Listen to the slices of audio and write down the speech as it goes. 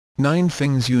9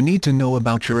 Things you need to know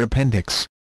about your appendix.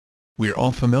 We're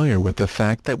all familiar with the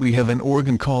fact that we have an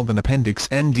organ called an appendix,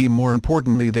 and more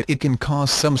importantly that it can cause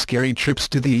some scary trips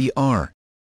to the ER.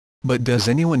 But does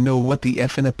anyone know what the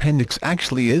effing appendix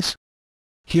actually is?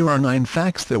 Here are 9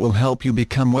 facts that will help you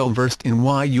become well versed in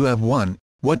why you have one,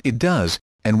 what it does,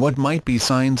 and what might be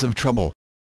signs of trouble.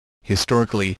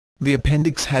 Historically, the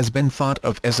appendix has been thought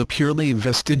of as a purely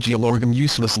vestigial organ,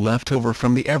 useless leftover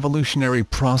from the evolutionary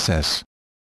process.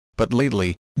 But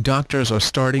lately, doctors are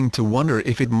starting to wonder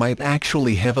if it might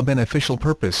actually have a beneficial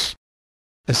purpose.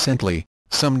 Essentially,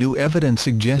 some new evidence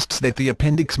suggests that the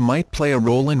appendix might play a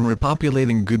role in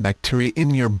repopulating good bacteria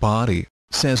in your body,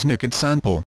 says Nikhil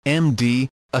Sanpal, MD,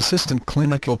 Assistant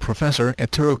Clinical Professor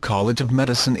at Turo College of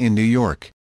Medicine in New York.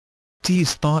 It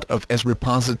is thought of as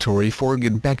repository for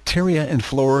good bacteria and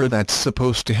flora that's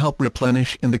supposed to help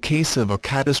replenish in the case of a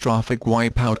catastrophic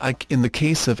wipeout, like in the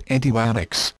case of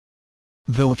antibiotics.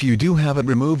 Though if you do have it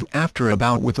removed after a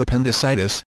bout with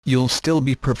appendicitis, you'll still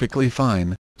be perfectly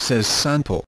fine, says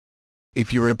Sanpal.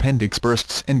 If your appendix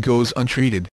bursts and goes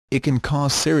untreated, it can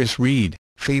cause serious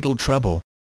fatal trouble.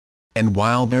 And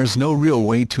while there's no real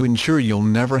way to ensure you'll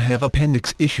never have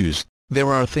appendix issues,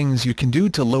 there are things you can do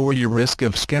to lower your risk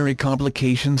of scary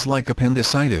complications like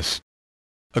appendicitis.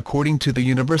 According to the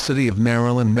University of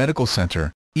Maryland Medical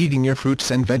Center, eating your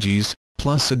fruits and veggies,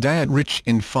 plus a diet rich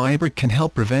in fiber, can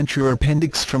help prevent your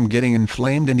appendix from getting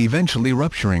inflamed and eventually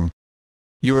rupturing.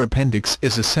 Your appendix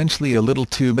is essentially a little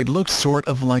tube. It looks sort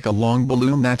of like a long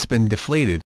balloon that's been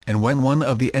deflated, and when one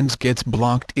of the ends gets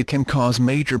blocked it can cause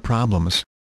major problems.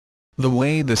 The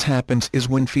way this happens is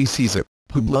when feces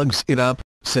plugs it up,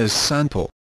 says Sanpal.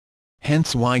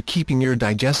 Hence why keeping your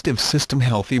digestive system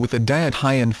healthy with a diet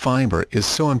high in fiber is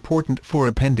so important for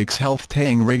appendix health.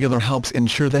 Staying regular helps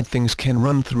ensure that things can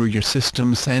run through your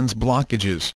system sans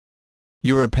blockages.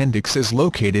 Your appendix is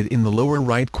located in the lower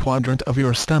right quadrant of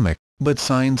your stomach, but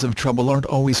signs of trouble aren't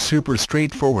always super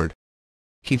straightforward.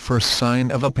 The first sign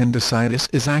of appendicitis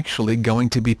is actually going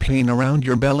to be pain around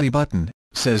your belly button,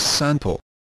 says Sanpal.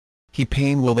 The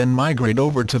pain will then migrate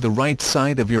over to the right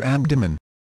side of your abdomen.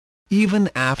 Even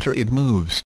after it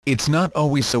moves, it's not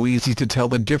always so easy to tell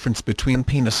the difference between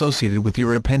pain associated with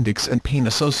your appendix and pain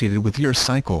associated with your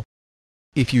cycle.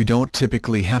 If you don't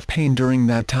typically have pain during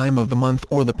that time of the month,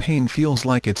 or the pain feels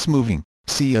like it's moving,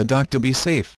 see a doctor. Be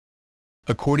safe.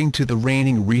 According to the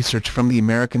reigning research from the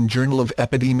American Journal of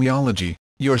Epidemiology,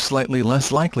 you're slightly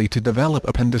less likely to develop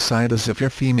appendicitis if you're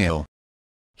female.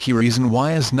 The reason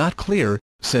why is not clear,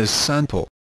 says Sanpal.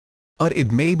 But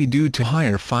it may be due to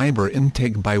higher fiber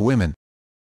intake by women.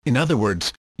 In other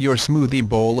words, your smoothie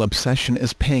bowl obsession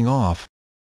is paying off.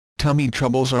 Tummy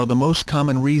troubles are the most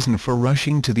common reason for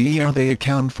rushing to the ER. They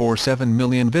account for 7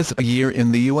 million visits a year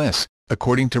in the U.S.,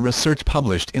 according to research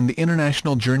published in the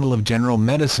International Journal of General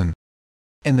Medicine.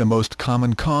 And the most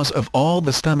common cause of all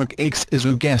the stomach aches is,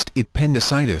 you guessed it,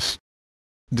 appendicitis.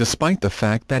 Despite the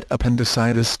fact that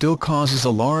appendicitis still causes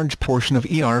a large portion of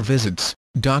ER visits,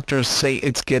 doctors say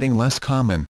it's getting less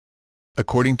common.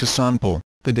 According to Sanpal,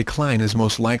 the decline is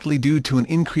most likely due to an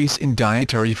increase in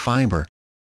dietary fiber.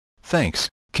 Thanks,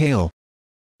 Kale.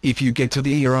 If you get to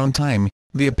the ER on time,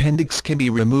 the appendix can be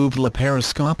removed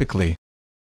laparoscopically.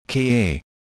 Ka.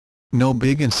 No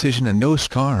big incision and no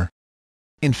scar.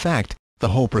 In fact, the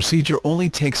whole procedure only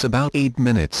takes about 8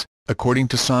 minutes, according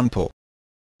to Sanpal.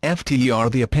 After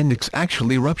the appendix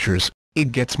actually ruptures,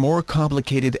 it gets more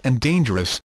complicated and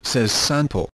dangerous, says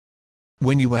Sanpal.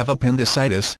 When you have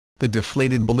appendicitis, the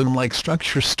deflated balloon-like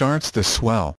structure starts to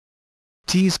swell.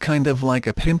 It's kind of like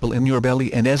a pimple in your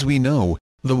belly, and as we know,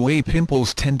 the way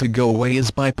pimples tend to go away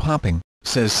is by popping,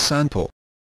 says Sanpal.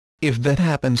 If that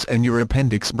happens and your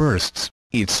appendix bursts,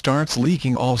 it starts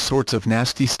leaking all sorts of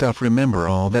nasty stuff. Remember,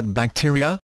 all that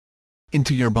bacteria?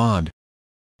 Into your bod.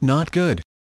 Not good.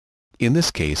 In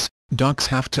this case, docs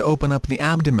have to open up the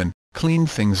abdomen, clean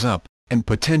things up, and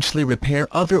potentially repair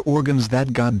other organs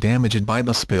that got damaged by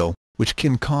the spill, which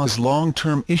can cause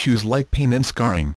long-term issues like pain and scarring.